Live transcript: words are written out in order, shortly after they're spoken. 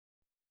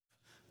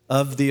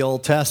of the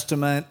Old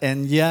Testament,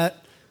 and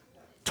yet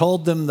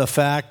told them the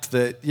fact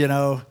that,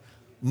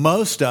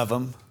 most of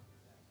them,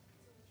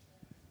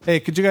 hey,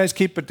 could you guys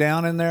keep it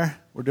down in there?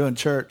 We're doing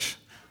church.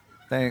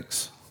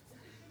 Thanks.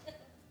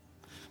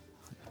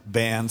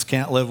 Bands,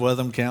 can't live with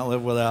them, can't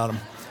live without them.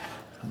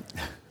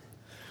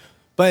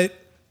 But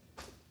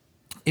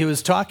he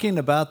was talking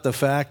about the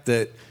fact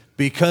that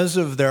because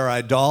of their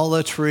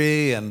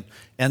idolatry and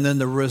then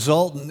the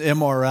resultant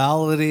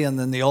immorality and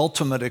then the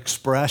ultimate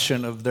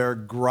expression of their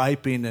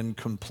griping and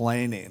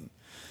complaining,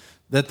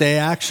 that they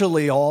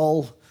actually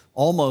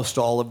almost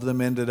all of them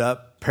ended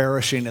up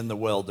perishing in the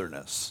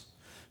wilderness,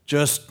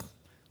 just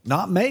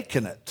not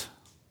making it,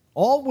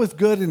 all with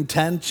good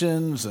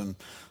intentions and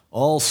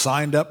all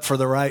signed up for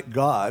the right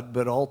God,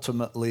 but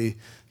ultimately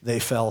they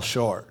fell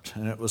short.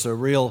 And it was a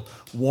real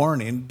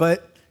warning.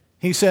 But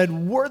he said,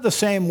 we're the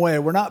same way.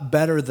 We're not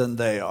better than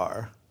they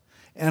are.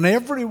 And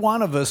every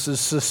one of us is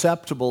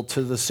susceptible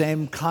to the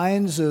same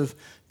kinds of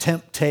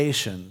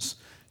temptations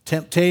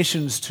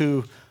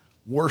to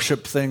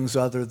worship things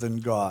other than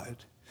God,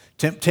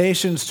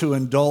 temptations to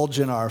indulge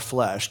in our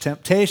flesh,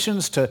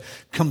 temptations to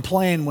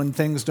complain when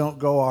things don't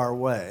go our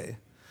way.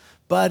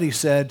 But he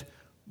said,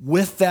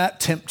 with that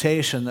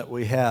temptation that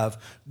we have,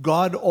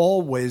 God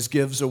always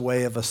gives a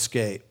way of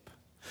escape.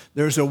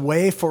 There's a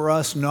way for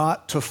us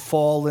not to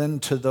fall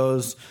into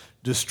those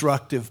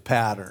destructive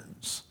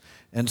patterns.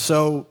 And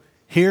so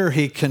here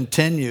he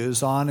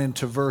continues on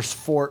into verse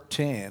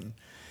 14,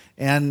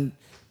 and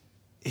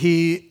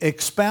he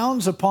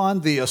expounds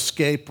upon the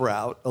escape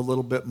route a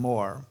little bit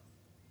more.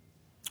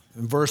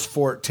 In verse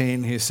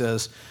 14, he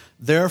says,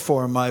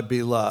 "Therefore, my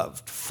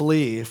beloved,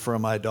 flee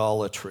from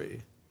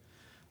idolatry.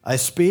 I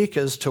speak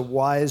as to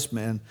wise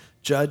men,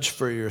 judge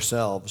for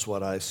yourselves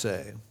what I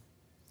say."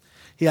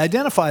 He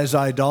identifies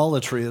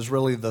idolatry as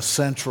really the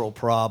central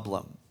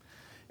problem.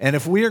 And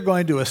if we are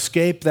going to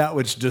escape that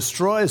which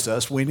destroys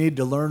us, we need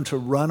to learn to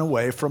run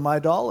away from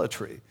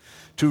idolatry,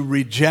 to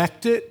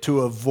reject it,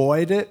 to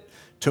avoid it,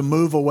 to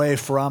move away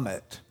from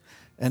it.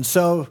 And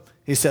so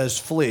he says,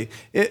 flee.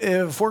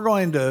 If we're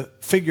going to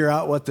figure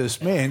out what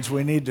this means,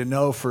 we need to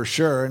know for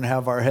sure and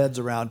have our heads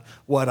around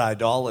what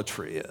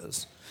idolatry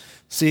is.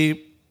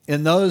 See,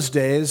 in those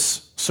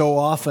days, so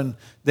often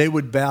they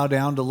would bow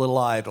down to little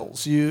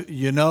idols.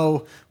 You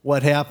know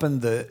what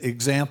happened. The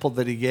example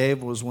that he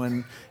gave was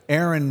when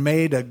Aaron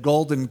made a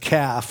golden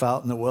calf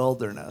out in the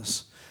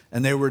wilderness,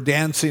 and they were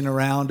dancing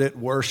around it,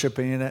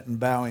 worshiping it, and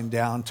bowing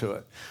down to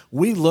it.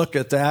 We look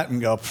at that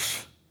and go,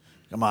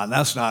 come on,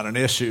 that's not an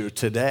issue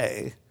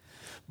today.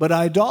 But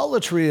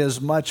idolatry is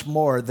much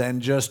more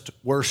than just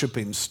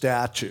worshiping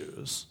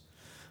statues.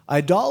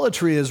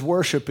 Idolatry is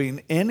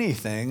worshiping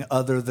anything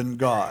other than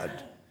God.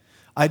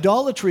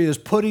 Idolatry is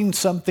putting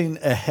something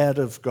ahead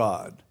of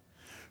God.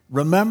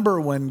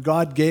 Remember when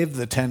God gave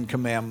the Ten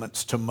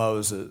Commandments to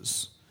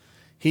Moses,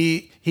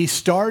 he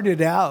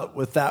started out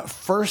with that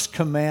first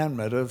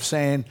commandment of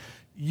saying,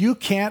 you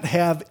can't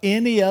have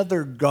any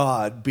other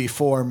God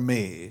before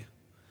me.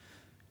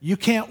 You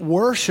can't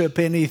worship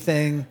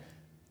anything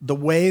the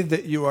way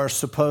that you are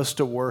supposed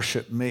to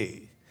worship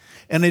me.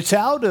 And it's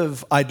out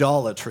of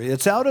idolatry,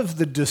 it's out of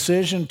the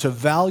decision to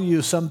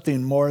value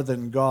something more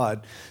than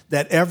God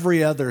that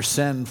every other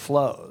sin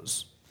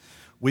flows.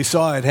 We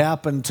saw it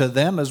happen to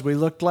them as we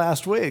looked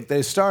last week.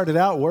 They started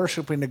out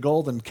worshiping a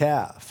golden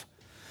calf.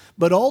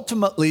 But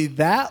ultimately,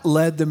 that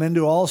led them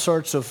into all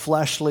sorts of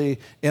fleshly,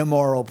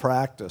 immoral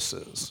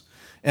practices.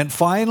 And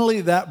finally,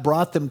 that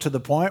brought them to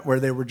the point where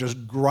they were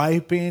just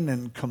griping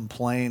and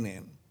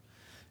complaining.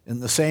 In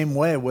the same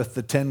way with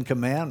the Ten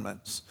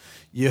Commandments.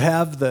 You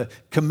have the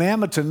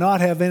commandment to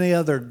not have any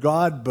other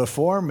God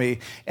before me,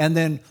 and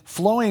then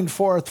flowing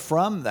forth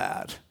from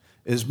that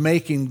is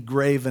making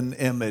graven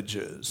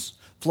images.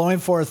 Flowing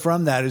forth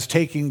from that is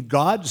taking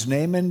God's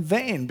name in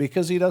vain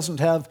because he doesn't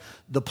have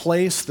the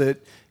place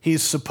that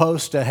he's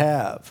supposed to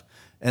have.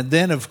 And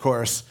then, of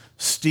course,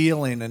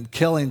 stealing and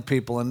killing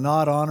people and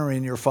not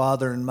honoring your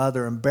father and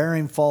mother and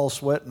bearing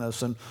false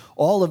witness and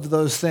all of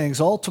those things.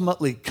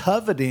 Ultimately,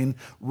 coveting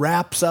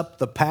wraps up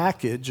the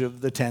package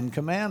of the Ten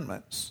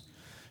Commandments.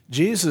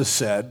 Jesus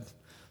said,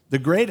 the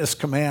greatest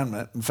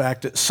commandment, in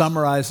fact, it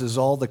summarizes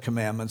all the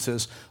commandments,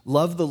 is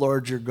love the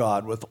Lord your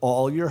God with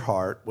all your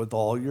heart, with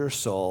all your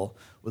soul,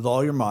 with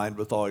all your mind,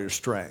 with all your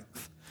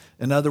strength.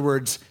 In other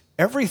words,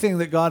 everything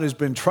that God has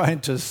been trying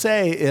to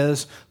say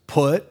is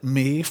put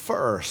me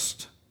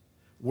first.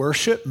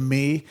 Worship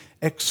me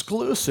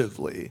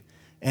exclusively.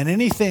 And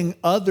anything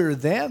other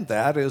than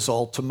that is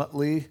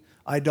ultimately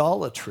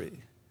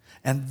idolatry.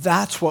 And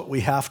that's what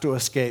we have to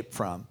escape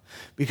from.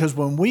 Because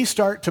when we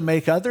start to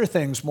make other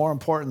things more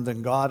important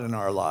than God in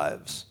our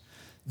lives,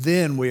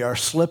 then we are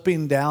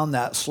slipping down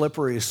that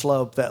slippery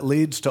slope that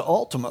leads to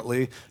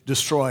ultimately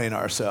destroying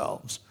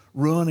ourselves,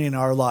 ruining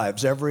our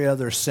lives. Every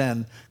other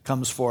sin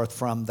comes forth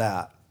from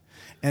that.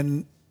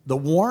 And the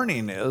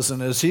warning is,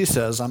 and as he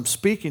says, I'm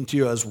speaking to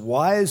you as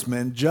wise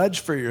men, judge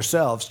for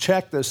yourselves,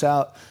 check this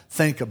out,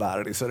 think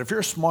about it. He said, if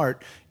you're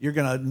smart, you're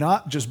going to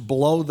not just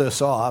blow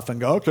this off and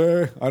go,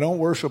 okay, I don't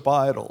worship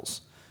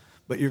idols.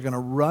 but you're going to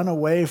run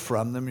away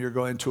from them. You're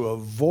going to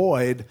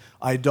avoid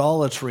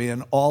idolatry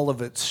in all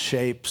of its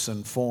shapes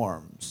and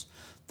forms.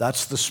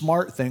 That's the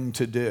smart thing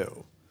to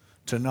do,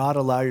 to not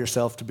allow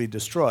yourself to be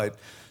destroyed.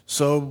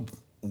 So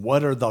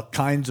what are the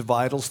kinds of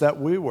idols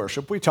that we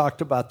worship? We talked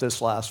about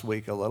this last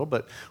week a little,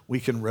 but we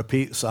can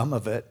repeat some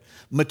of it.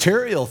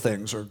 Material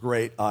things are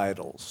great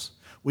idols.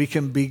 We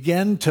can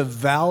begin to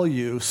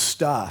value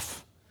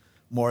stuff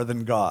more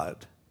than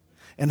God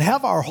and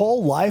have our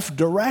whole life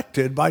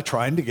directed by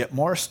trying to get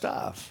more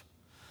stuff.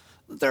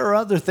 There are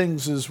other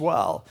things as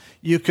well.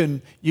 You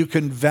can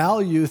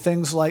value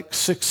things like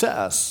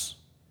success.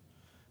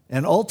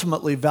 And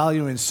ultimately,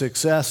 valuing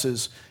success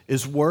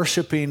is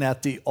worshiping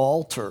at the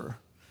altar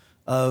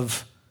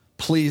of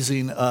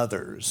pleasing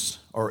others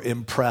or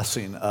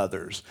impressing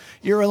others.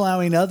 You're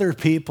allowing other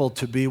people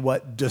to be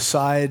what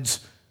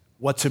decides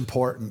what's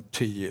important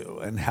to you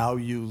and how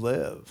you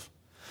live.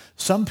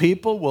 Some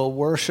people will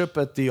worship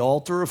at the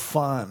altar of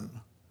fun,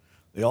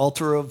 the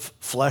altar of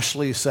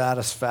fleshly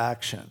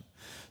satisfaction,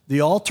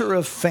 the altar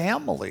of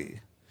family.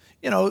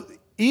 You know,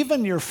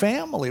 even your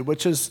family,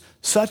 which is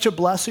such a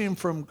blessing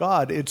from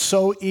God. It's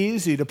so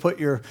easy to put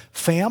your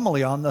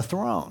family on the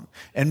throne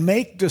and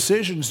make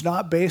decisions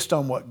not based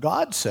on what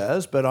God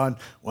says, but on,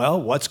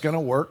 well, what's going to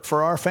work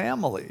for our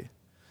family.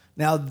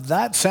 Now,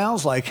 that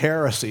sounds like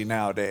heresy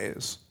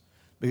nowadays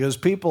because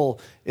people,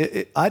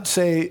 I'd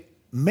say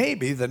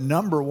maybe the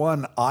number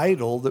one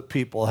idol that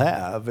people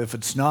have, if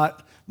it's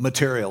not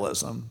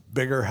materialism,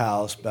 bigger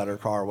house, better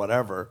car,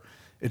 whatever,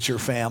 it's your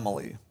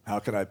family. How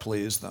can I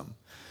please them?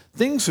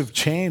 Things have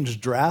changed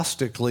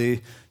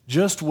drastically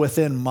just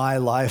within my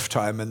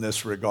lifetime in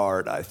this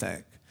regard, I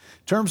think,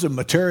 in terms of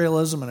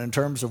materialism and in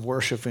terms of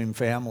worshiping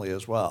family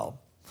as well.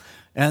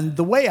 And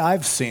the way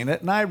I've seen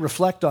it, and I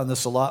reflect on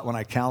this a lot when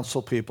I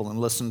counsel people and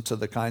listen to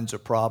the kinds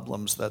of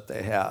problems that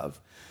they have,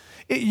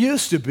 it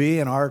used to be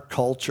in our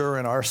culture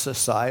and our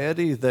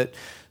society that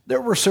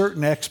there were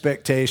certain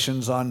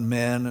expectations on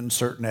men and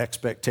certain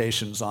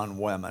expectations on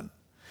women.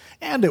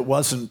 And it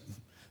wasn't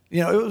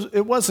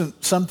it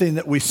wasn't something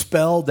that we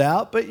spelled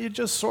out, but you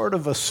just sort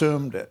of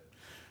assumed it.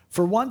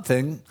 For one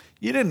thing,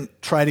 you didn't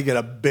try to get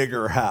a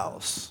bigger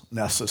house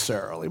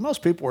necessarily.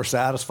 Most people were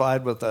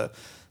satisfied with a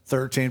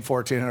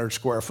 1,400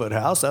 square foot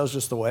house. That was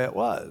just the way it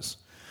was.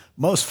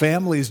 Most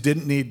families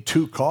didn't need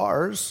 2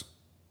 cars.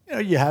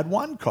 You had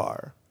 1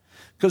 car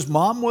because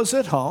mom was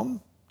at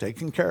home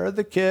taking care of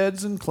the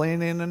kids and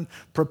cleaning and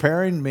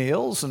preparing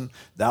meals, and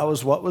that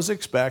was what was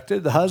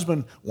expected. The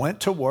husband went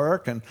to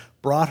work and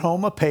brought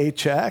home a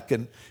paycheck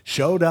and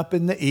showed up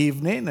in the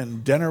evening,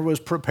 and dinner was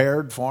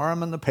prepared for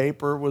him and the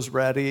paper was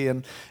ready,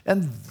 and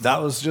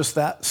that was just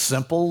that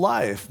simple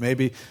life.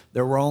 Maybe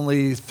there were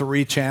only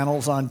 3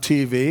 channels on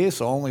TV,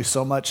 so only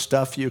so much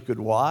stuff you could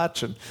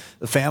watch, and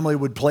the family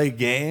would play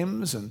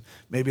games and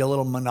maybe a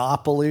little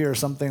Monopoly or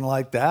something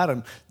like that,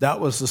 and that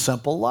was the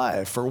simple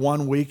life. For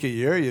 1 week a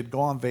year, you'd go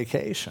on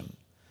vacation.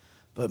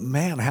 But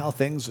man, how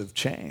things have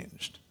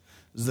changed.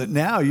 Is that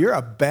now you're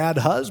a bad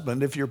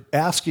husband if you're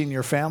asking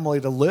your family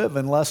to live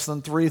in less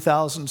than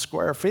 3,000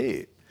 square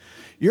feet.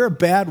 You're a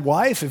bad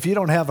wife if you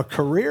don't have a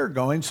career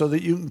going so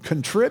that you can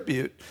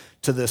contribute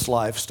to this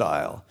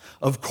lifestyle.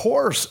 Of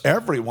course,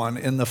 everyone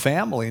in the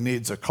family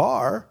needs a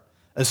car.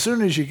 As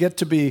soon as you get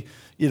to be,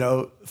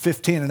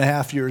 15 and a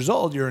half years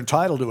old, you're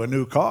entitled to a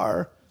new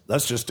car.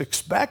 That's just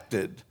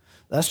expected.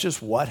 That's just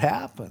what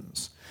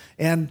happens.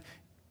 And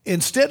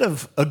instead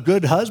of a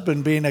good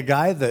husband being a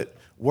guy that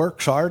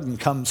works hard and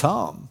comes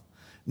home,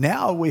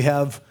 now we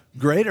have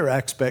greater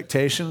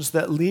expectations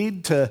that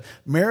lead to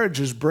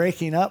marriages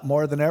breaking up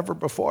more than ever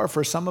before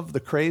for some of the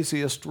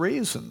craziest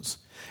reasons.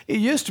 It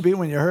used to be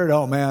when you heard,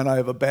 oh man, I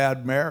have a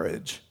bad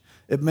marriage,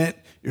 it meant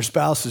your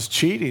spouse is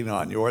cheating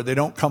on you or they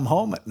don't come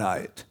home at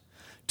night.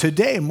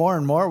 Today, more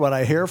and more what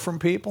I hear from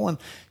people, and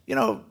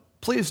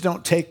please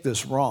don't take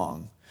this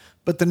wrong,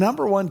 but the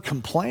number one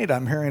complaint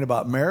I'm hearing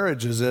about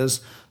marriages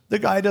is the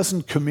guy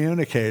doesn't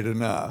communicate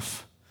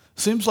enough.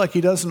 Seems like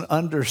he doesn't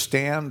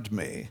understand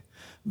me.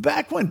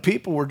 Back when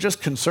people were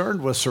just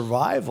concerned with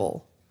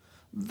survival,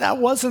 that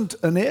wasn't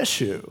an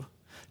issue.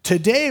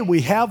 Today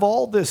we have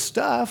all this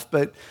stuff,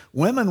 but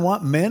women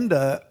want men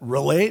to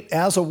relate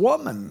as a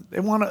woman. They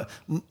want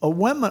a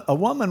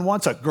woman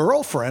wants a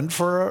girlfriend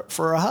for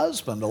a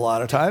husband a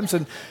lot of times.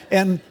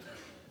 And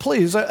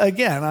please,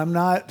 again, Ann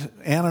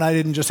and I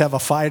didn't just have a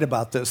fight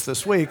about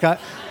this week.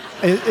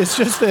 It's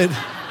just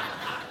that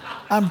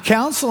I'm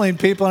counseling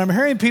people, and I'm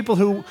hearing people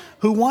who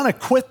want to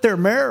quit their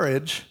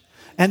marriage,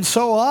 and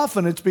so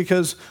often it's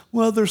because,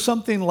 well, there's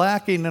something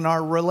lacking in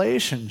our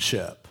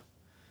relationship.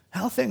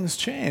 How things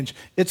change.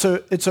 It's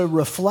a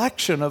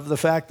reflection of the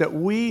fact that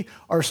we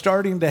are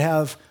starting to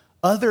have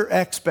other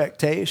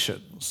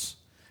expectations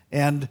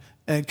and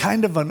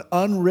kind of an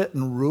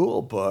unwritten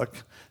rule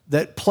book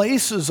that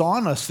places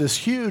on us this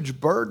huge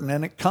burden,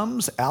 and it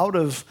comes out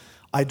of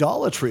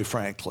idolatry,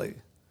 frankly,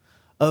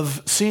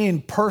 of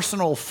seeing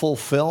personal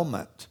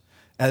fulfillment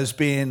as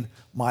being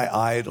my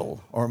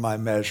idol or my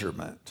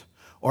measurement,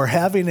 or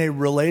having a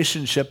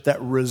relationship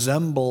that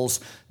resembles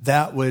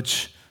that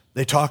which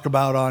they talk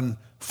about on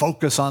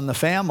focus on the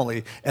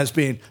family as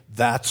being,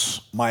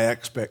 that's my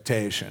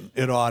expectation.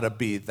 It ought to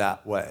be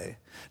that way.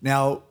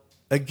 Now,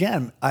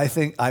 again,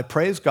 I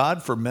praise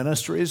God for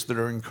ministries that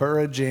are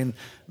encouraging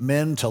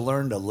men to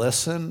learn to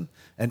listen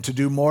and to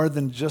do more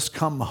than just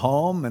come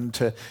home and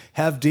to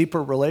have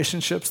deeper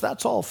relationships.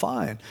 That's all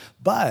fine.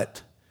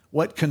 But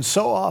what can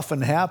so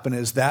often happen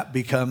is that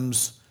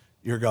becomes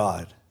your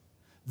God.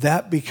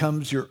 That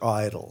becomes your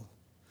idol.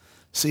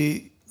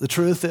 See, the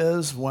truth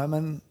is,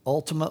 women,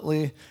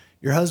 ultimately,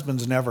 your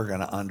husband's never going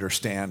to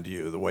understand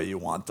you the way you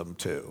want them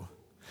to.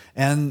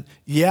 And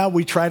yeah,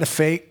 we try to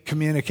fake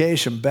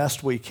communication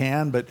best we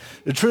can, but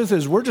the truth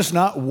is we're just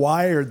not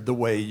wired the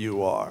way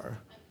you are.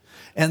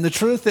 And the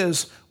truth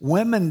is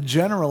women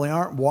generally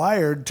aren't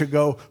wired to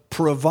go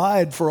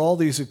provide for all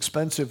these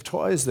expensive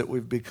toys that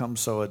we've become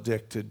so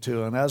addicted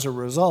to. And as a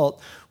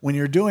result, when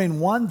you're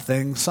doing one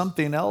thing,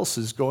 something else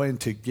is going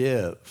to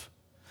give.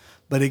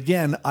 But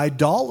again,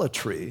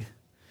 idolatry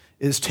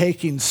is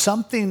taking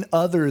something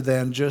other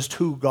than just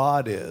who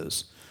God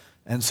is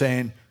and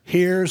saying,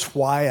 here's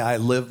why I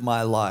live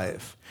my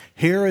life.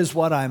 Here is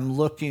what I'm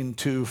looking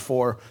to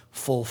for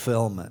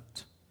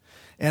fulfillment.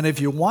 And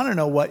if you want to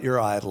know what your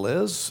idol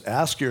is,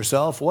 ask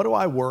yourself, what do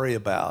I worry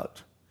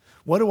about?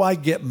 What do I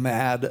get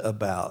mad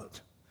about?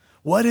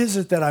 What is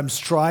it that I'm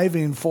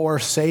striving for,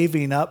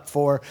 saving up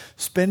for,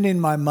 spending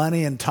my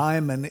money and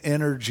time and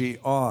energy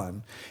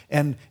on?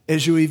 And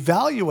as you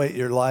evaluate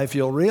your life,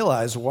 you'll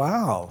realize,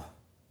 wow,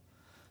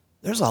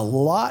 there's a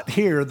lot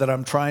here that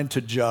I'm trying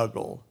to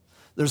juggle.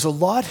 There's a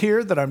lot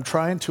here that I'm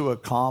trying to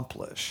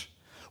accomplish.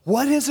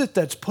 What is it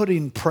that's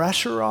putting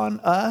pressure on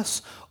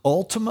us?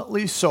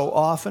 Ultimately, so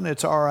often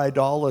it's our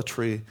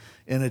idolatry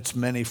in its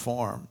many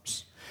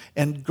forms.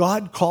 And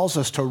God calls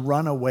us to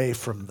run away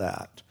from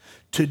that,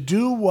 to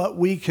do what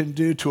we can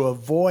do to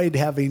avoid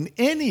having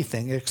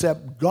anything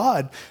except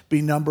God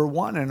be number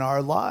one in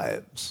our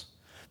lives.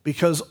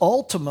 Because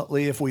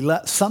ultimately, if we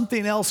let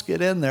something else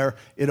get in there,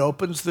 it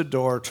opens the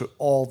door to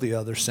all the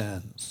other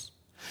sins.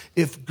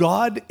 If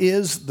God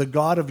is the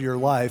God of your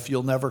life,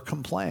 you'll never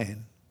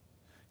complain.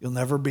 You'll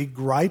never be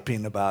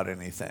griping about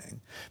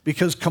anything.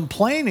 Because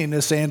complaining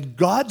is saying,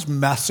 God's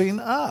messing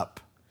up.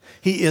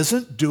 He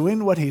isn't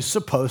doing what he's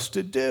supposed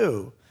to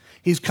do.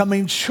 He's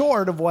coming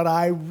short of what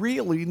I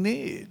really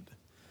need.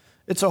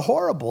 It's a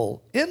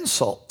horrible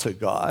insult to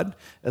God,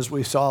 as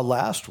we saw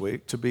last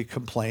week, to be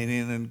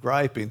complaining and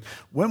griping.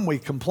 When we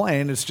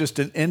complain, it's just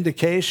an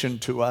indication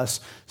to us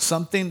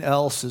something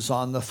else is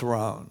on the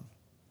throne.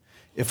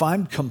 If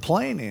I'm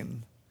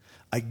complaining,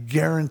 I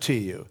guarantee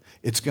you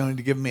it's going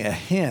to give me a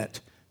hint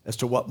as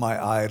to what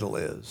my idol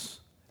is,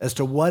 as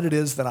to what it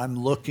is that I'm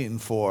looking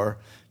for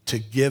to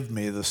give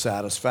me the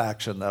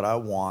satisfaction that I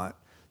want,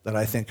 that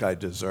I think I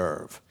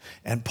deserve.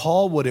 And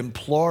Paul would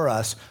implore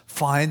us,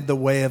 find the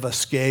way of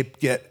escape,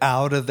 get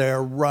out of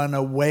there, run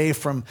away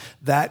from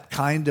that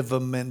kind of a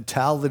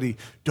mentality.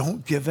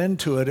 Don't give in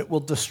to it. It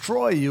will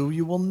destroy you.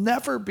 You will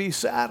never be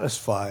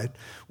satisfied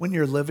when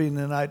you're living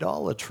in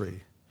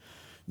idolatry.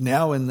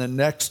 Now, in the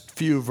next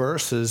few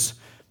verses,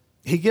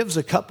 he gives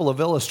a couple of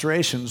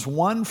illustrations,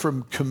 one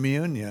from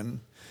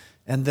communion,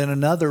 and then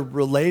another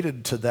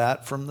related to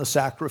that from the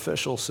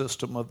sacrificial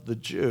system of the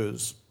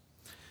Jews.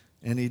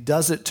 And he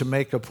does it to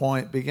make a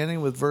point,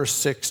 beginning with verse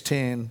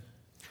 16.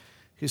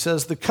 He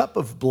says, the cup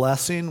of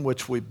blessing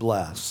which we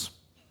bless,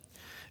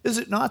 is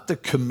it not the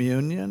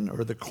communion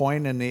or the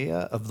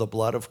koinonia of the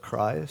blood of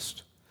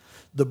Christ?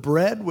 The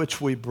bread which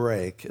we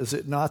break, is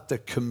it not the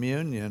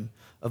communion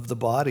of the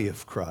body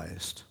of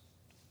Christ?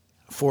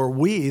 For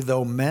we,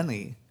 though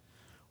many,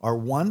 are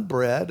one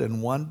bread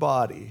and one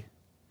body,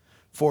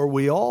 for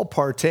we all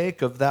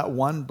partake of that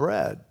one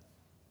bread.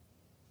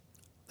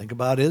 Think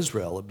about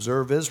Israel.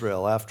 Observe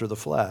Israel after the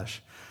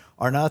flesh.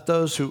 Are not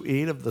those who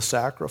eat of the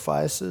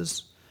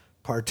sacrifices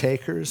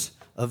partakers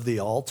of the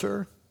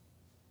altar?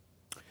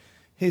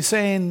 He's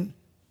saying,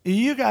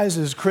 you guys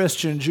as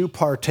Christians, you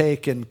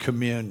partake in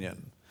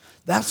communion.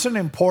 That's an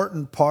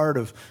important part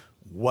of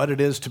what it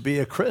is to be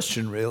a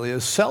Christian, really,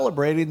 is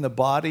celebrating the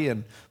body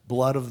and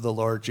blood of the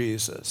Lord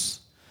Jesus.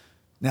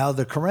 Now,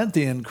 the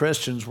Corinthian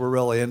Christians were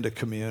really into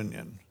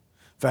communion.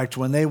 In fact,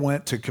 when they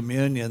went to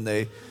communion,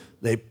 they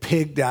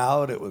pigged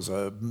out. It was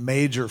a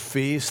major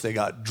feast. They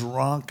got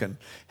drunk and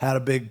had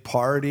a big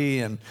party,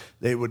 and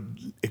they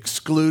would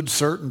exclude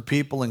certain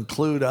people,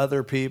 include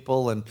other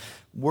people. And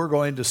we're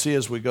going to see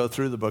as we go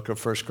through the book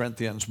of 1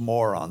 Corinthians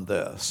more on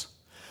this.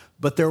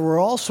 But there were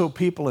also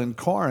people in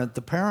Corinth,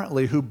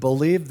 apparently, who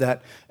believed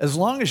that as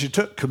long as you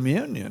took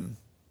communion,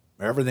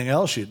 everything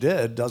else you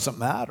did doesn't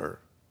matter.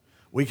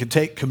 We can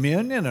take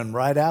communion, and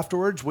right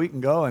afterwards we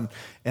can go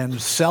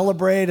and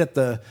celebrate at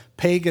the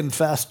pagan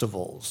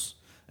festivals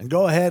and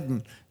go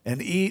ahead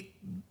and eat,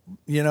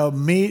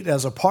 meat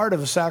as a part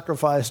of a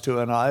sacrifice to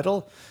an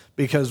idol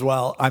because,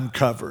 well, I'm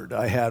covered.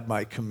 I had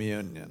my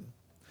communion.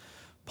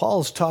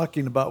 Paul's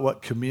talking about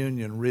what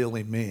communion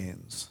really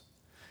means.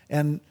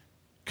 And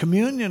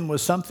communion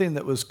was something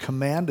that was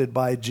commanded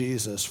by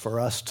Jesus for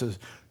us to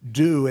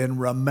do in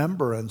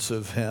remembrance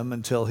of him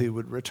until he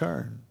would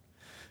return.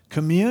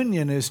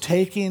 Communion is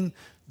taking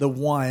the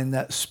wine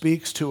that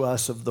speaks to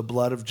us of the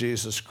blood of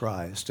Jesus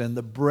Christ, and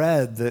the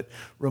bread that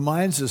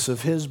reminds us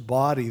of his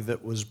body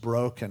that was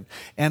broken.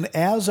 And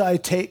as I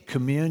take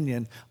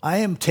communion, I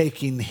am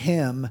taking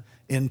him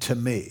into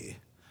me.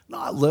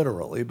 Not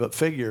literally, but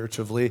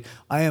figuratively.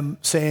 I am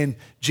saying,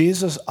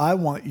 Jesus, I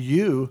want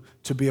you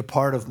to be a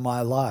part of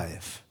my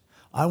life.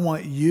 I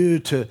want you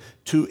to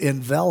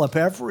envelop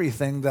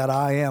everything that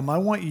I am. I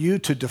want you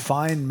to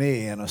define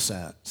me in a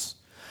sense.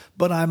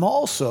 But I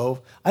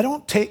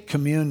don't take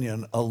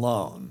communion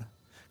alone.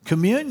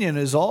 Communion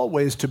is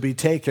always to be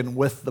taken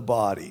with the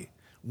body,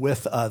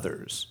 with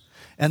others.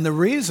 And the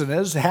reason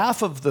is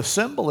half of the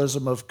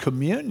symbolism of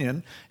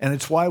communion, and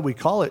it's why we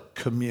call it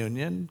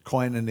communion,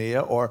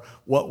 koinonia, or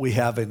what we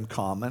have in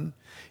common,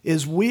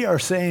 is we are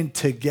saying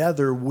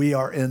together we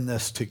are in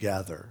this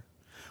together.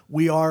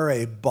 We are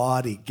a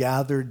body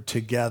gathered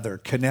together,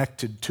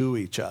 connected to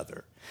each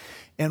other.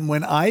 And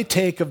when I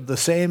take of the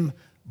same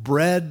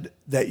bread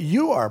that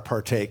you are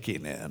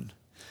partaking in,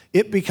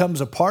 it becomes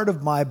a part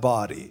of my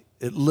body.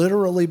 It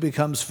literally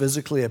becomes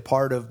physically a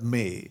part of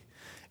me,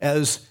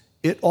 as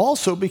it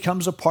also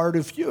becomes a part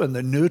of you. And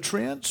the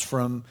nutrients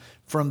from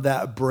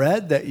that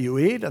bread that you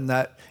eat and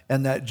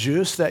that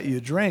juice that you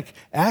drink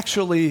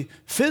actually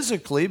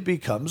physically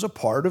becomes a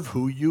part of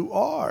who you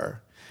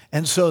are.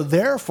 And so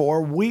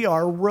therefore, we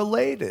are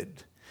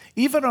related,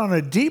 even on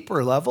a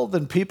deeper level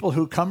than people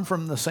who come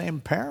from the same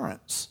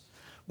parents.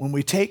 When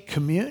we take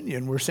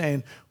communion, we're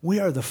saying we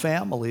are the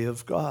family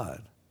of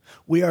God.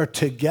 We are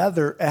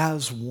together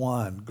as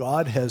one.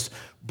 God has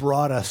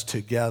brought us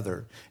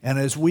together. And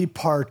as we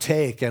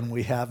partake and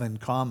we have in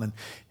common,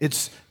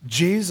 it's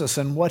Jesus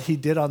and what he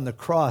did on the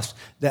cross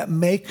that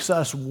makes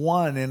us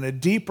one in a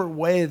deeper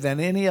way than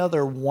any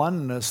other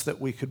oneness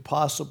that we could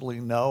possibly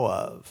know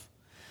of.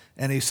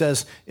 And he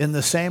says, in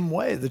the same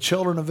way, the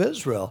children of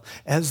Israel,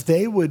 as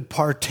they would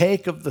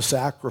partake of the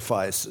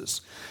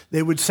sacrifices,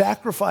 they would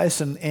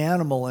sacrifice an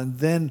animal and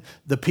then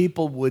the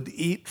people would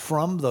eat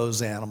from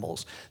those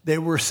animals. They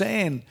were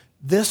saying,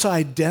 this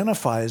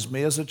identifies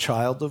me as a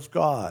child of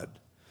God.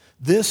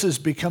 This is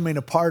becoming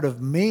a part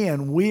of me,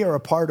 and we are a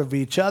part of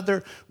each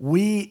other.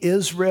 We,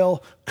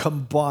 Israel,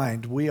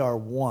 combined, we are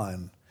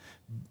one,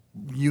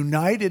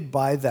 united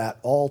by that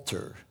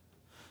altar.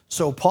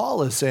 So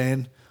Paul is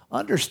saying,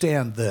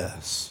 understand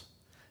this.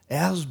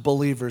 As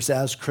believers,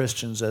 as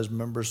Christians, as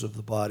members of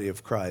the body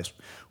of Christ,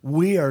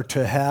 we are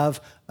to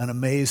have an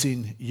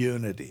amazing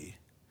unity.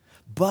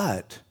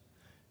 But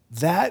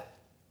that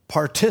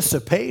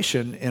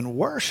participation in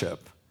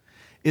worship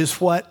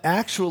is what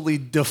actually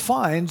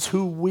defines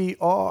who we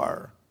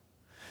are.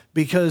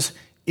 Because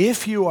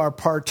if you are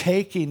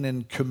partaking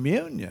in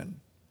communion,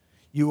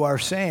 you are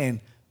saying,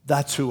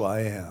 that's who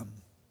I am.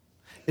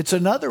 It's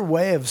another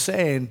way of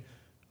saying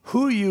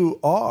who you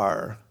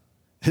are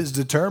is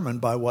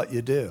determined by what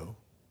you do,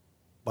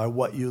 by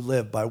what you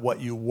live, by what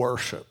you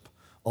worship,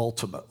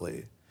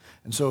 ultimately.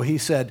 And so he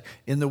said,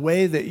 in the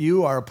way that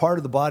you are a part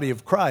of the body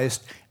of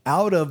Christ,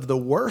 out of the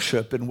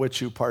worship in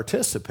which you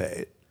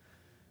participate,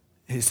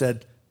 he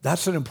said,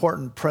 that's an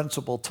important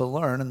principle to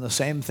learn, and the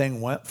same thing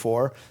went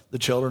for the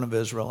children of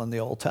Israel in the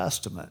Old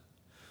Testament.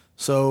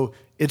 So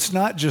it's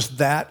not just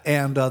that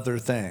and other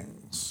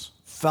things.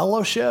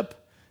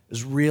 Fellowship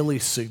is really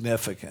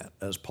significant,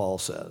 as Paul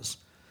says.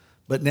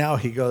 But now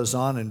he goes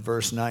on in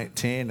verse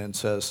 19 and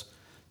says,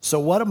 so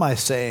what am I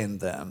saying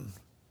then?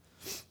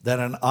 That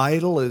an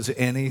idol is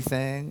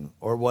anything,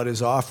 or what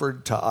is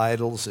offered to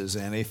idols is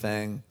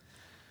anything?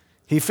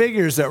 He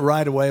figures that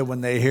right away when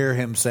they hear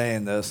him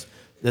saying this,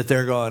 that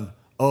they're going,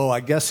 oh,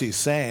 I guess he's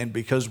saying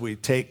because we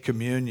take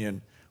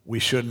communion, we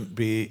shouldn't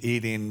be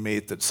eating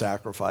meat that's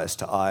sacrificed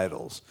to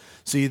idols.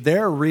 See,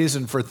 their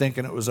reason for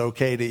thinking it was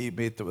okay to eat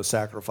meat that was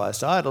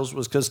sacrificed to idols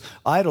was because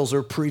idols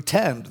are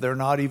pretend. They're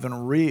not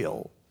even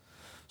real.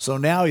 So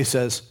now he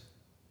says,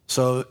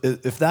 so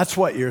if that's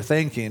what you're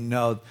thinking,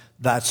 no,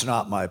 that's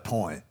not my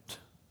point.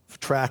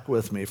 Track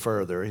with me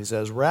further. He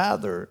says,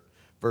 rather,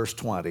 verse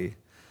 20,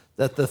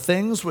 that the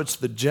things which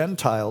the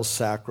Gentiles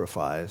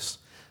sacrifice,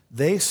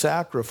 they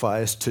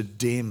sacrifice to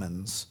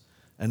demons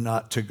and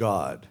not to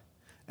God.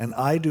 And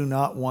I do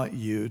not want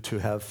you to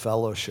have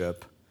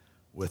fellowship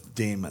with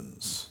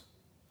demons.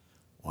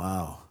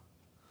 Wow.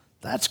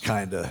 That's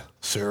kind of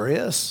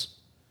serious.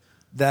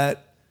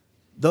 That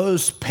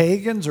those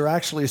pagans are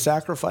actually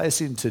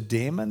sacrificing to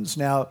demons.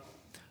 Now,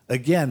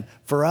 again,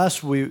 for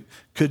us, we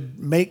could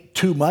make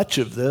too much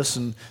of this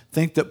and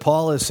think that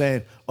Paul is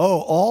saying,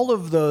 oh, all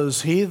of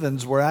those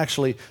heathens were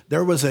actually,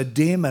 there was a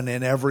demon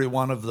in every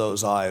one of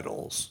those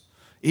idols.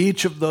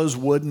 Each of those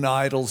wooden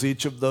idols,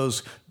 each of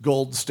those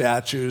gold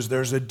statues,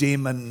 there's a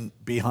demon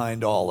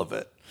behind all of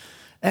it.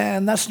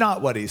 And that's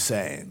not what he's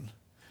saying.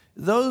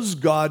 Those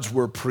gods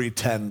were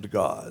pretend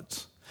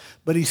gods.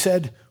 But he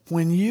said,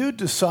 when you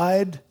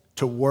decide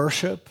to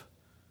worship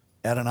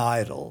at an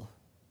idol,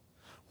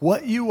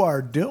 what you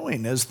are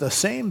doing is the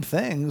same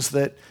things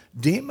that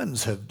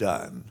demons have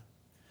done.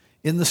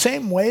 In the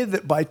same way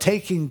that by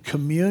taking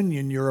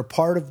communion, you're a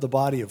part of the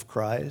body of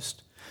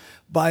Christ,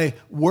 by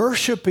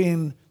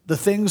worshiping the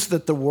things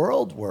that the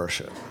world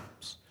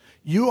worships,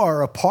 you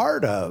are a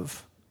part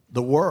of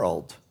the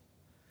world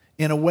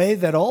in a way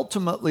that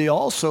ultimately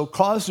also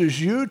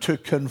causes you to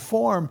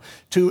conform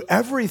to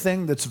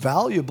everything that's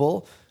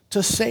valuable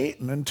to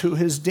Satan and to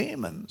his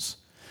demons.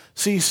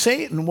 See,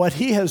 Satan, what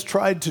he has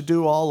tried to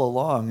do all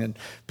along, and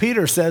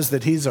Peter says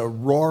that he's a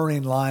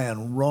roaring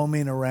lion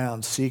roaming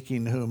around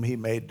seeking whom he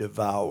may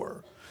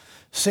devour.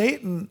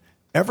 Satan,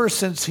 ever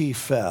since he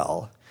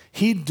fell,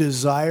 he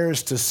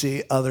desires to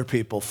see other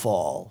people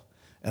fall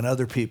and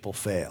other people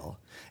fail.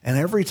 And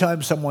every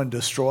time someone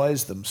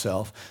destroys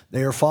themselves,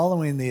 they are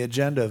following the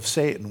agenda of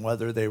Satan,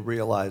 whether they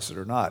realize it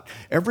or not.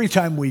 Every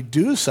time we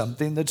do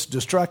something that's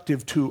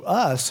destructive to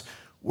us,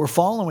 we're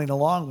following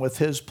along with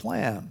his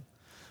plan.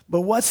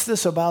 But what's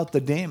this about the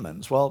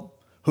demons? Well,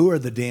 who are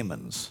the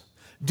demons?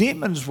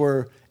 Demons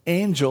were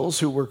angels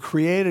who were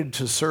created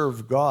to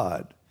serve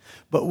God.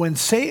 But when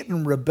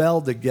Satan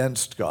rebelled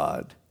against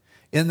God,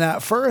 in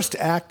that first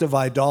act of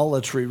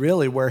idolatry,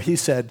 really, where he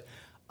said,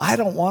 I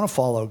don't want to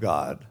follow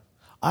God.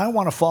 I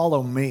want to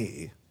follow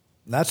me.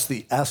 And that's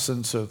the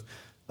essence of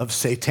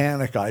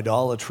satanic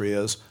idolatry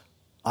is,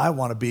 I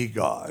want to be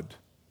God.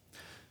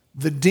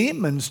 The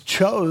demons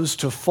chose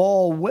to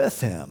fall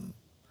with him.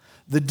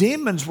 The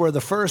demons were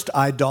the first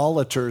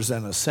idolaters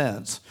in a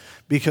sense,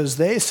 because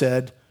they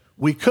said,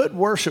 we could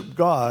worship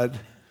God,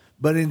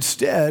 but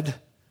instead,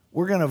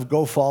 we're going to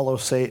go follow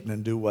Satan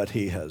and do what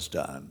he has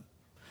done.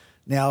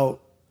 Now,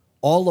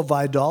 all of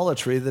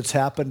idolatry that's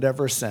happened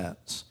ever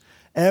since,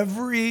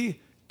 every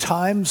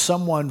time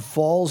someone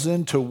falls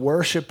into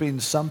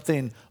worshiping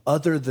something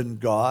other than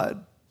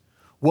God,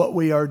 what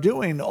we are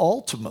doing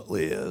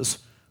ultimately is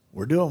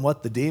we're doing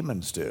what the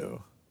demons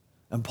do.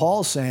 And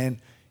Paul's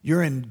saying,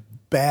 you're in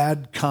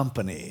bad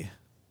company.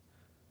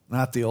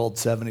 Not the old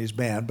 70s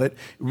band, but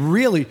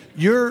really,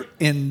 you're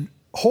in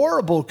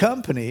horrible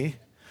company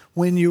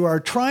when you are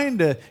trying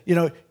to,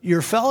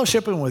 you're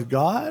fellowshipping with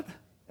God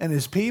and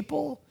his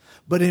people,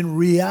 but in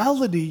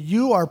reality,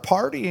 you are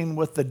partying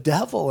with the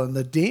devil and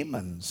the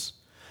demons.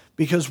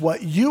 Because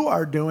what you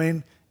are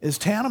doing is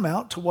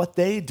tantamount to what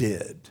they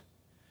did.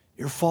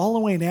 You're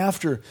following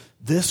after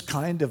this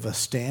kind of a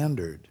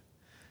standard.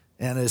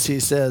 And as he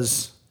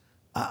says,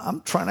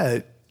 I'm trying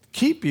to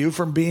keep you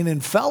from being in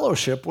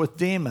fellowship with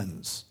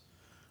demons.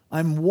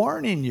 I'm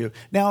warning you.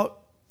 Now,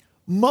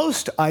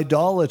 most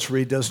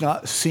idolatry does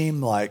not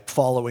seem like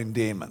following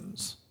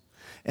demons.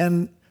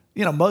 And,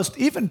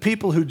 even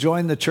people who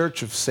join the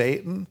Church of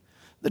Satan,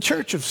 the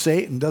Church of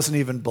Satan doesn't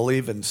even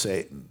believe in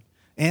Satan.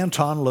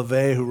 Anton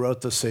LaVey, who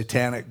wrote the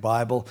Satanic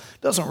Bible,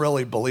 doesn't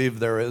really believe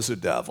there is a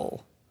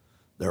devil.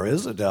 There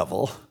is a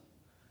devil,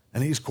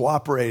 and he's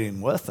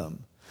cooperating with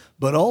them.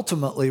 But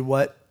ultimately,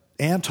 what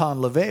Anton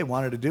LaVey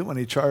wanted to do when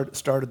he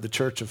started the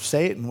Church of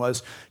Satan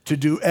was to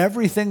do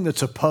everything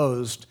that's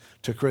opposed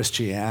to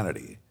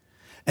Christianity.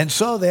 And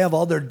so they have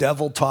all their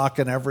devil talk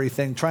and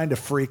everything, trying to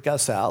freak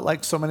us out,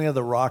 like so many of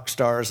the rock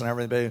stars and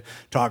everything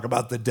talk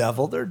about the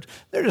devil. They're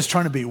just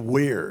trying to be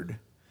weird.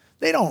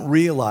 They don't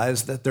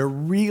realize that there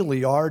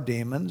really are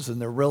demons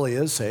and there really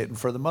is Satan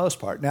for the most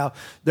part. Now,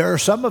 there are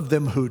some of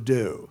them who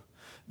do.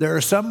 There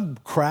are some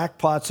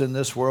crackpots in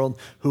this world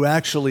who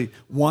actually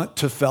want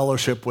to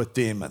fellowship with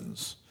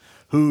demons,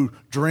 who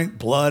drink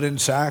blood and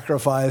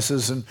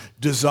sacrifices and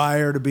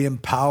desire to be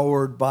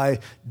empowered by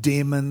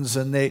demons.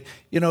 And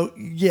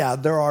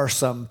there are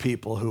some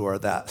people who are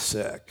that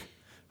sick,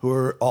 who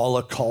are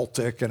all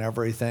occultic and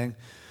everything.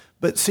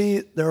 But see,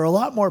 there are a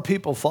lot more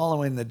people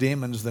following the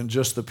demons than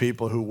just the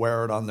people who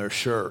wear it on their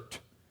shirt.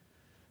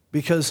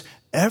 Because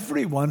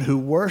everyone who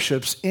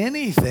worships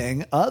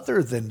anything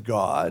other than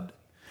God,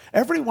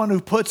 everyone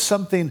who puts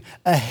something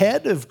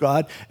ahead of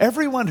God,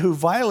 everyone who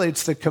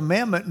violates the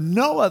commandment,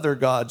 no other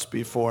gods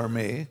before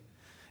me,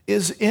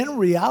 is in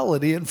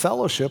reality in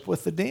fellowship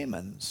with the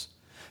demons.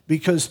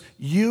 Because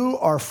you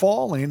are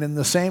falling in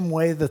the same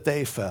way that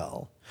they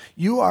fell.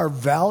 You are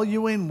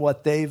valuing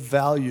what they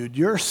valued.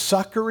 You're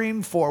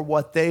succouring for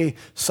what they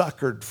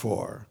succored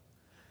for.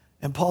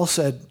 And Paul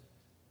said,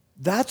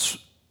 that's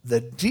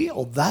the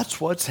deal. That's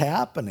what's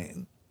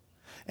happening.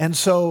 And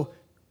so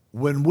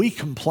when we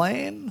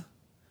complain,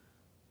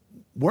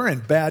 we're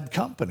in bad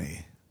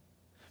company.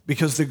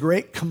 Because the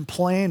great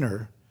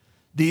complainer,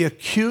 the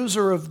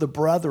accuser of the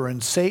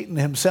brethren, Satan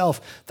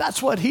himself,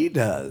 that's what he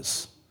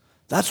does.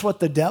 That's what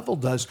the devil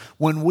does.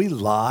 When we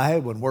lie,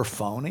 when we're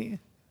phony,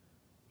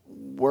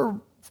 we're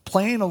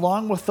playing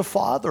along with the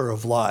father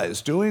of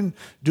lies, doing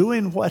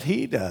what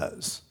he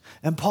does.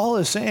 And Paul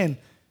is saying,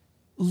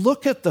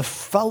 look at the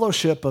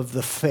fellowship of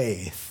the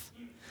faith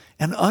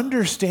and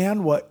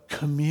understand what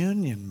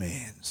communion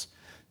means,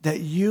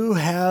 that you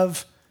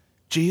have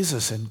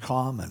Jesus in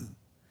common.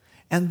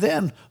 And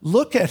then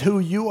look at who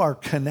you are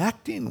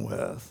connecting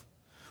with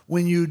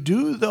when you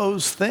do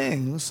those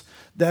things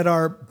that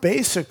are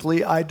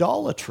basically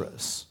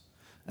idolatrous.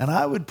 And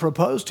I would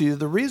propose to you,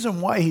 the reason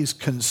why he's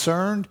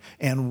concerned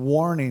and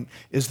warning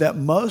is that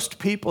most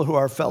people who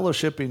are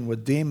fellowshipping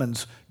with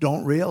demons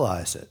don't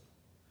realize it.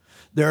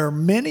 There are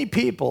many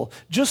people,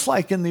 just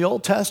like in the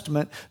Old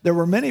Testament, there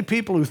were many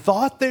people who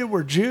thought they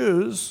were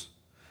Jews,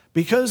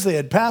 Because they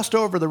had passed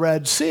over the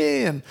Red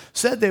Sea and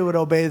said they would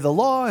obey the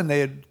law and they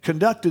had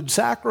conducted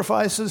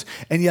sacrifices,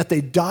 and yet they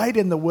died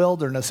in the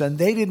wilderness and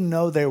they didn't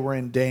know they were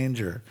in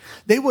danger.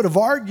 They would have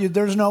argued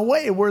there's no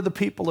way we're the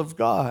people of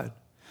God.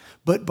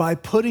 But by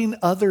putting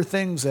other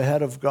things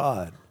ahead of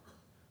God,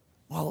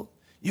 well,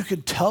 you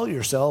can tell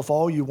yourself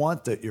all you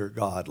want that you're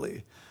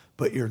godly,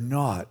 but you're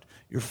not.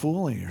 You're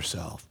fooling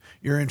yourself.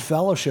 You're in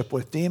fellowship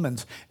with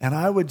demons. And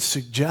I would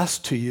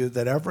suggest to you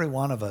that every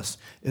one of us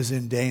is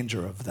in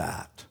danger of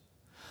that,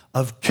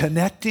 of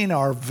connecting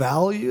our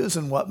values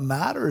and what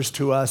matters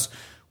to us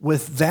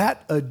with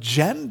that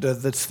agenda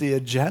that's the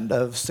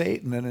agenda of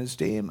Satan and his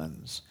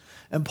demons.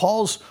 And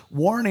Paul's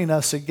warning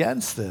us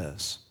against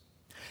this.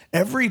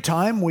 Every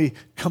time we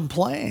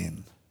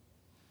complain,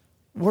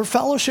 we're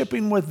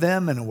fellowshipping with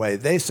them in a way.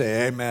 They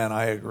say, amen,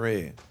 I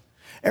agree.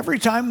 Every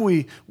time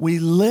we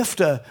lift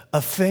a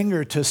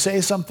finger to say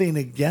something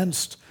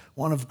against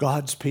one of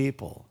God's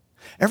people,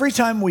 every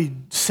time we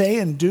say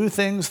and do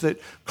things that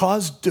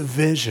cause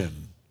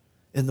division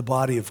in the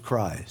body of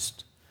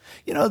Christ.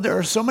 You know, there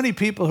are so many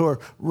people who are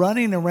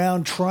running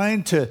around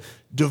trying to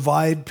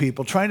divide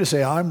people, trying to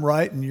say, I'm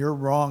right and you're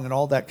wrong and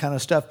all that kind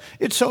of stuff.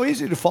 It's so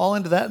easy to fall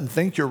into that and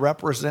think you're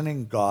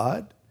representing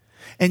God.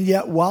 And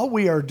yet, while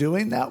we are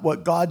doing that,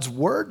 what God's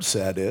word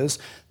said is,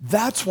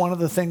 that's one of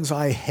the things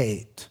I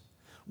hate.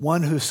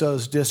 One who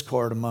sows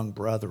discord among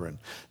brethren.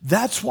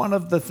 That's one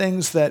of the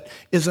things that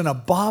is an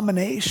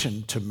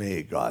abomination to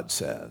me, God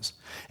says.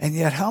 And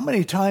yet, how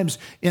many times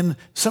in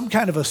some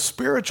kind of a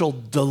spiritual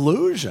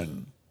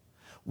delusion,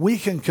 we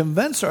can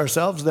convince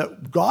ourselves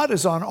that God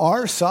is on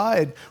our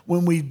side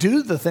when we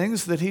do the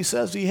things that he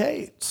says he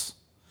hates.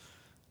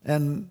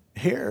 And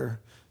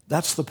here,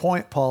 that's the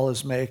point Paul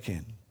is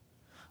making.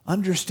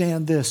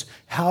 Understand this,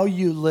 how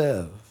you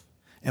live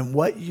and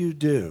what you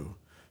do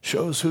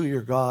shows who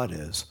your God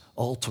is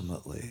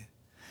ultimately.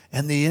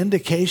 And the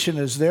indication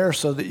is there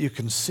so that you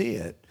can see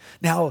it.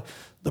 Now,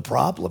 the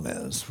problem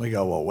is, we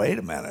go, well, wait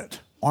a minute.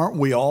 Aren't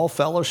we all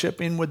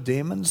fellowshipping with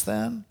demons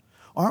then?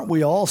 Aren't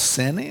we all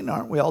sinning?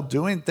 Aren't we all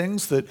doing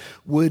things that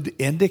would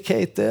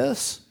indicate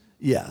this?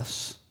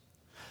 Yes.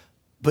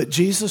 But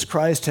Jesus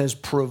Christ has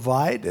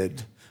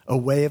provided a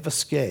way of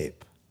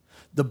escape.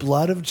 The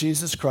blood of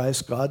Jesus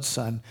Christ, God's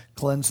Son,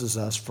 cleanses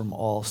us from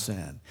all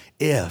sin.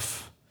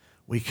 If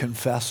we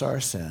confess our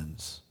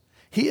sins,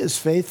 he is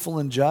faithful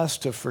and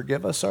just to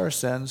forgive us our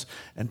sins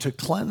and to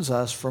cleanse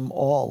us from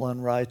all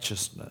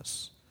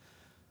unrighteousness.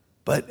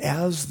 But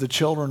as the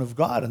children of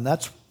God, and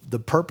that's the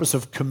purpose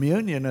of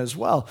communion as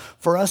well,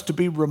 for us to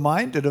be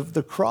reminded of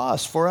the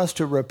cross, for us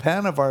to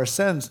repent of our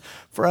sins,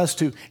 for us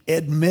to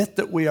admit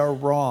that we are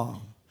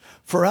wrong,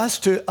 for us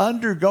to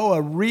undergo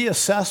a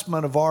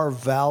reassessment of our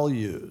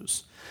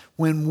values.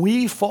 When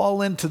we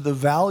fall into the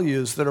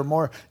values that are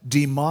more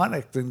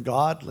demonic than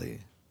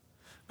godly,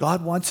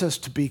 God wants us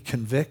to be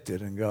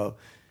convicted and go,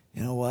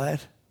 you know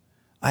what?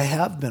 I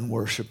have been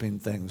worshiping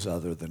things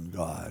other than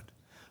God.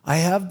 I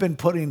have been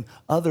putting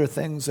other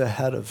things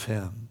ahead of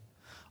him.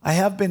 I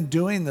have been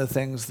doing the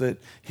things that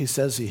he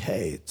says he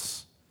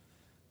hates.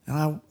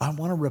 And I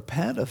want to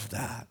repent of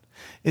that.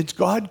 It's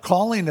God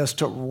calling us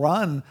to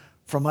run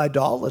from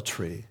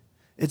idolatry.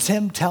 It's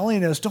him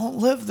telling us, don't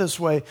live this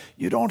way.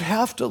 You don't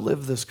have to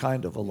live this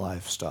kind of a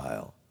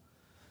lifestyle.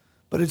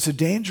 But it's a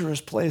dangerous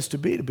place to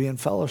be in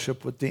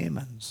fellowship with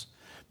demons.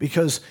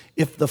 Because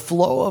if the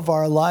flow of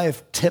our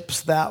life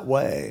tips that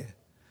way,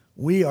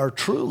 we are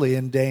truly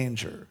in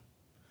danger.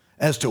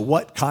 As to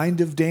what kind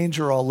of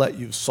danger, I'll let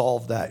you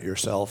solve that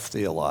yourself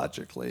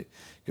theologically.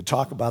 You could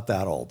talk about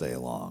that all day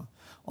long.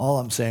 All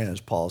I'm saying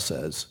is, Paul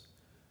says,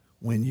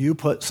 when you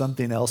put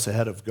something else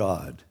ahead of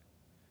God,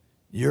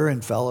 you're in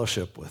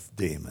fellowship with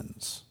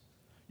demons.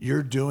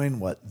 You're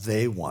doing what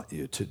they want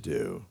you to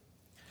do.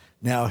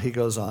 Now he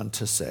goes on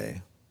to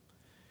say,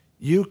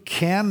 you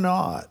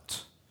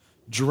cannot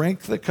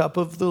drink the cup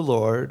of the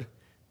Lord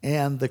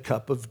and the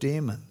cup of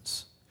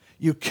demons.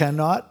 You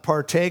cannot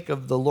partake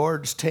of the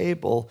Lord's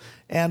table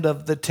and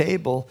of the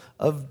table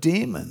of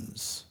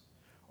demons.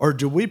 Or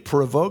do we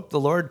provoke the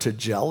Lord to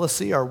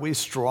jealousy? Are we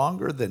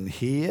stronger than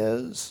he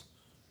is?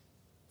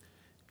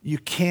 You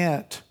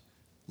can't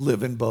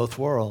live in both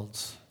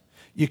worlds.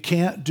 You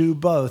can't do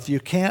both. You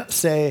can't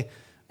say,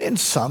 in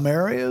some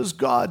areas,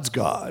 God's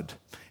God.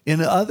 In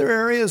other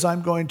areas,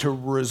 I'm going to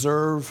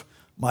reserve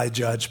my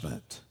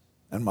judgment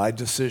and my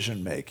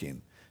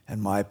decision-making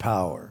and my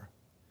power.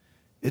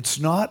 It's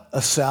not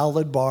a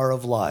salad bar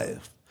of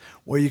life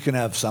where you can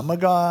have some of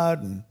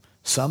God and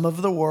some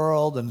of the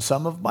world and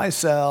some of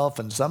myself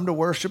and some to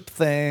worship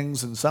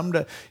things and some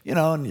to,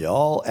 and you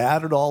all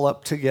add it all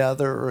up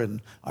together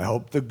and I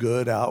hope the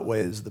good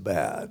outweighs the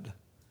bad.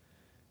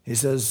 He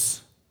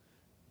says,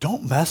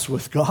 don't mess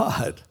with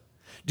God.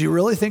 Do you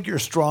really think you're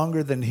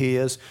stronger than he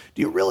is?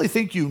 Do you really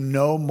think you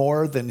know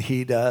more than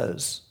he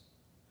does?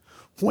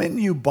 When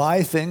you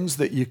buy things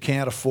that you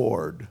can't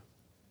afford,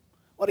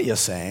 what are you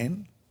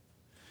saying?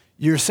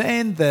 You're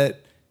saying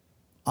that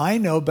I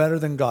know better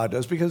than God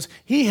does because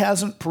he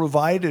hasn't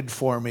provided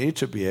for me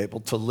to be able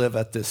to live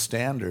at this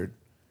standard.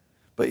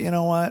 But you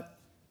know what?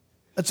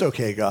 That's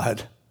okay,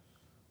 God.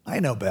 I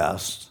know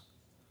best.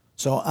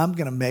 So I'm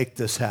going to make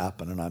this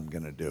happen and I'm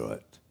going to do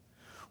it.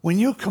 When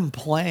you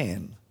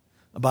complain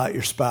about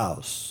your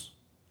spouse,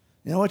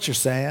 you know what you're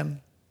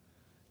saying?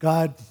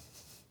 God,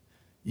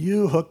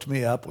 you hooked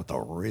me up with a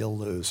real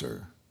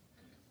loser.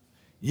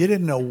 You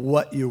didn't know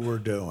what you were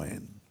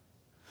doing.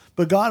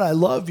 But God, I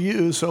love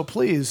you, so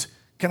please,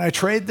 can I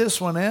trade this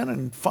one in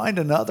and find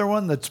another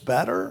one that's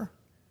better?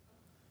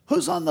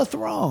 Who's on the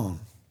throne?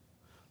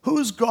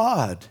 Who's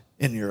God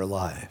in your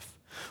life?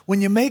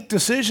 When you make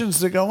decisions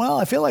that go, well,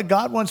 I feel like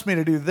God wants me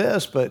to do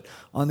this, but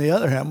on the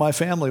other hand, my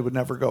family would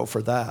never go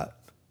for that.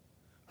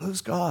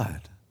 Who's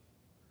God?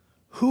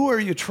 Who are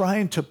you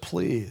trying to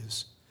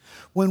please?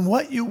 When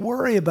what you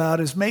worry about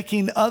is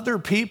making other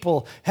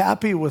people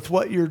happy with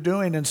what you're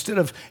doing instead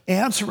of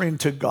answering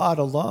to God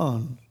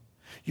alone,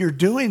 you're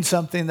doing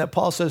something that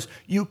Paul says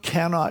you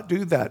cannot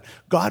do that.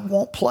 God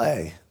won't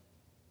play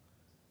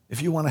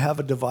if you want to have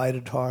a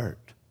divided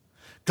heart.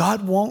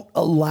 God won't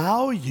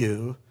allow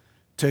you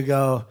to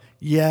go,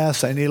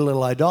 yes, I need a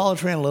little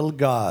idolatry and a little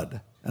God,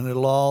 and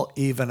it'll all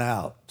even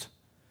out.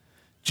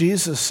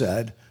 Jesus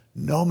said,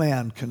 no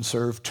man can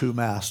serve two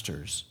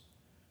masters.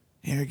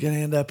 You're going to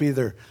end up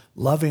either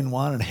loving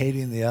one and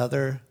hating the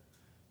other,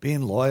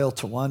 being loyal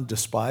to one,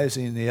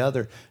 despising the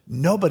other.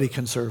 Nobody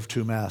can serve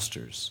two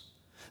masters.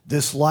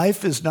 This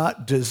life is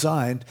not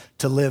designed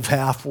to live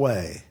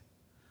halfway.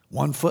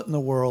 1 foot in the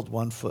world,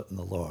 1 foot in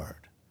the Lord.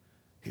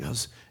 He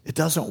goes, it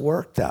doesn't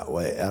work that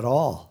way at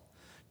all.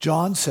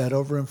 John said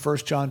over in 1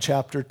 John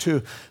chapter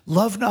 2,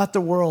 love not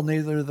the world,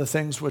 neither the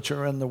things which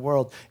are in the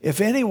world. If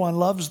anyone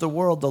loves the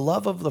world, the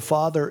love of the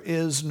Father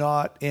is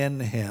not in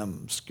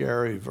him.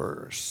 Scary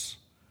verse.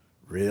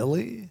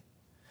 Really?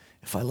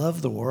 If I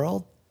love the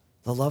world,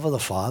 the love of the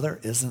Father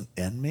isn't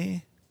in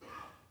me?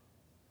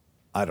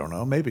 I don't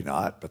know, maybe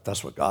not, but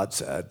that's what God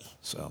said.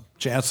 So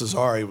chances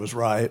are he was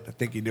right. I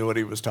think he knew what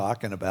he was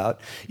talking about.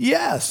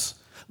 Yes.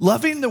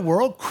 Loving the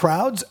world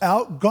crowds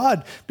out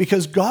God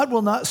because God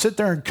will not sit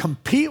there and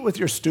compete with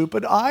your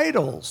stupid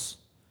idols.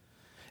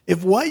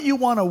 If what you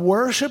want to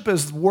worship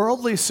is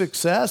worldly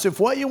success, if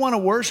what you want to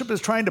worship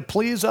is trying to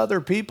please other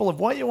people, if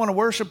what you want to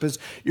worship is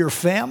your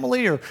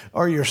family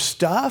or your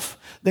stuff,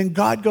 then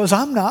God goes,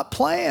 I'm not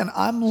playing.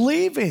 I'm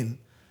leaving.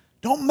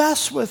 Don't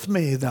mess with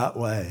me that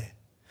way.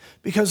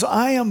 Because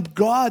I am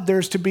God,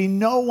 there's to be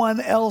no one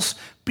else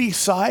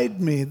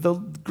beside me. The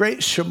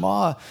great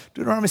Shema,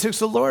 Deuteronomy 6,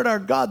 the Lord our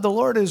God, the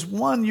Lord is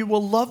one. You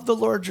will love the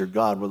Lord your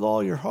God with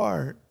all your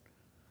heart.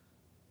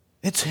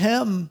 It's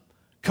him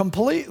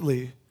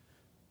completely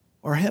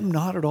or him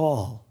not at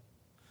all.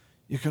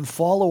 You can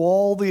follow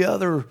all the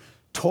other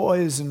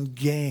toys and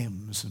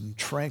games and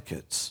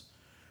trinkets,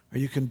 or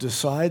you can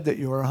decide that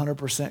you are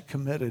 100%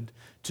 committed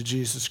to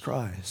Jesus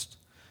Christ.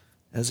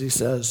 As he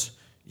says,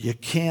 you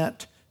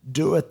can't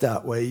do it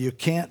that way. You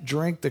can't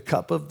drink the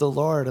cup of the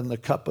Lord and the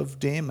cup of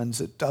demons.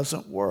 It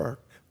doesn't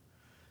work.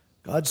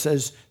 God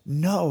says,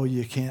 no,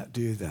 you can't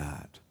do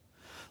that.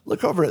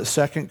 Look over at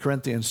 2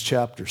 Corinthians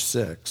chapter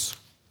 6.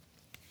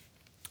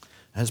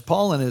 As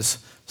Paul in his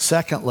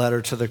second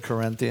letter to the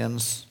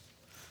Corinthians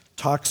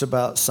talks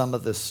about some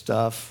of this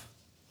stuff.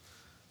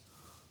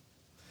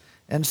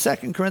 In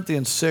 2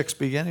 Corinthians 6,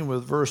 beginning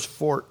with verse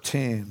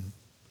 14,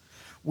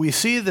 we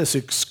see this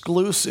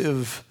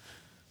exclusive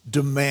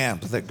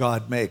demand that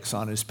God makes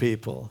on his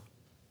people.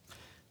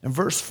 In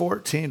verse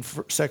 14,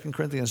 2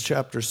 Corinthians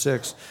chapter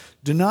 6,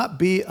 do not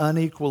be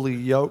unequally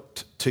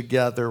yoked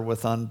together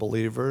with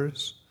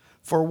unbelievers.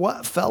 For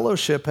what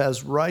fellowship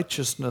has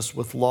righteousness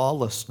with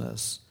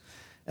lawlessness?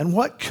 And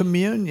what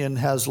communion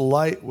has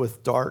light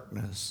with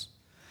darkness?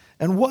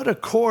 And what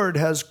accord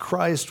has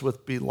Christ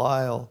with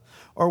Belial?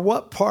 Or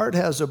what part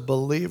has a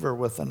believer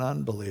with an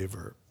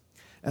unbeliever?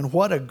 And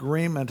what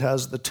agreement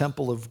has the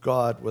temple of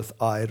God with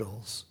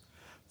idols?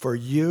 For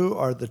you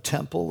are the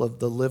temple of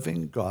the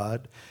living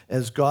God.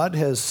 As God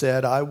has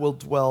said, I will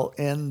dwell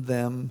in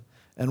them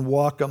and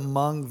walk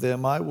among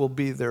them. I will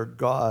be their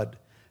God,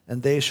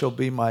 and they shall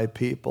be my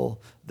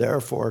people.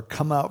 Therefore,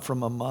 come out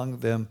from among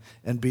them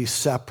and be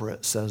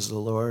separate, says the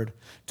Lord.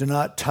 Do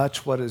not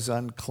touch what is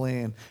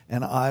unclean,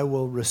 and I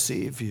will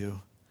receive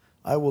you.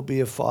 I will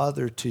be a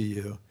father to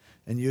you,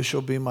 and you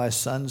shall be my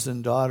sons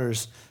and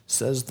daughters,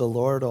 says the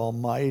Lord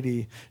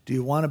Almighty. Do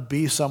you want to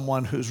be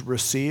someone who's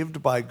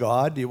received by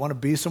God? Do you want to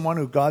be someone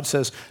who God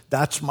says,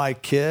 that's my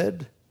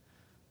kid?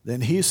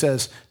 Then he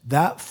says,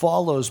 that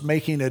follows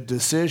making a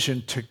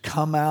decision to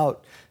come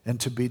out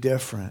and to be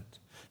different,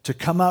 to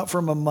come out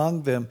from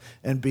among them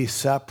and be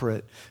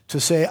separate, to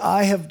say,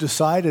 I have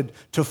decided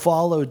to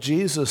follow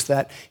Jesus,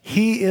 that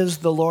he is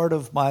the Lord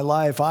of my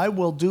life. I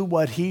will do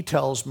what he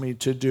tells me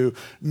to do.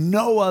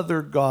 No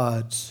other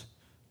gods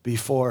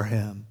before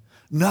him.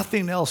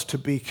 Nothing else to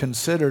be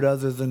considered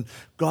other than,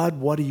 God,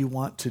 what do you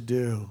want to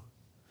do?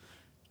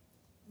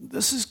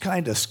 This is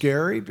kind of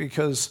scary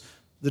because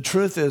the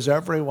truth is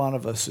every one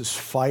of us is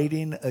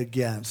fighting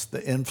against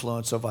the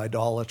influence of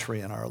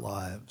idolatry in our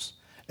lives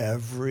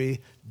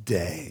every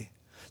day.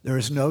 There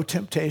is no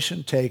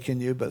temptation taken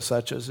you, but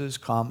such as is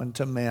common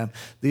to man.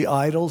 The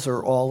idols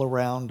are all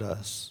around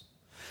us.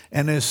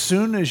 And as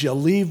soon as you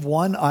leave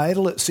one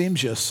idol, it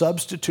seems you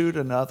substitute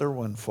another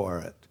one for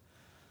it.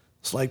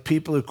 It's like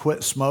people who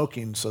quit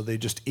smoking so they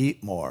just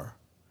eat more.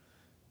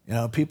 You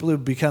know, people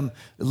who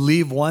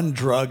leave one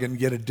drug and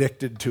get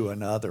addicted to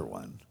another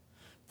one.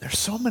 There's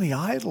so many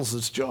idols,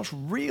 it's just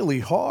really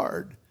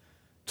hard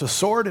to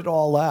sort it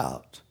all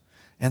out.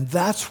 And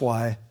that's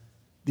why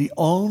the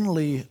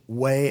only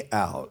way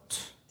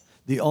out,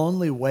 the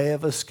only way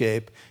of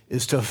escape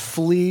is to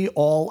flee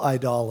all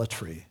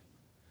idolatry.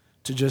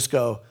 To just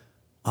go,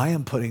 I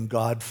am putting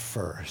God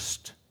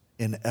first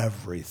in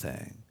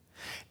everything.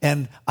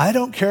 And I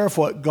don't care if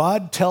what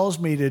God tells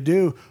me to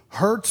do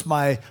hurts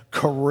my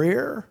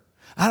career.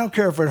 I don't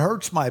care if it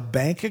hurts my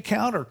bank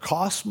account or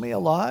costs me a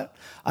lot.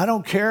 I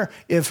don't care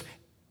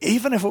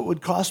even if it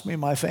would cost me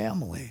my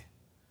family.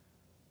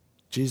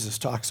 Jesus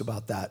talks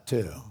about that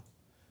too.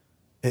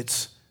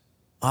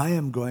 I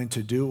am going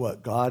to do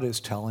what God is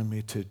telling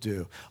me to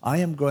do. I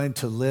am going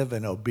to live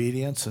in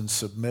obedience and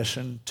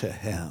submission to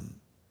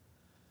him.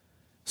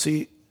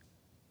 See,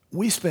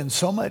 we spend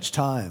so much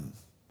time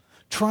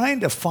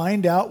trying to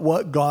find out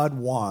what God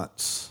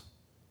wants,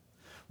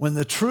 when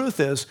the truth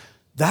is,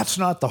 that's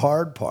not the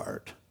hard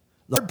part.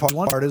 The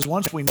hard part is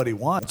once we know what he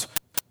wants,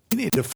 we need to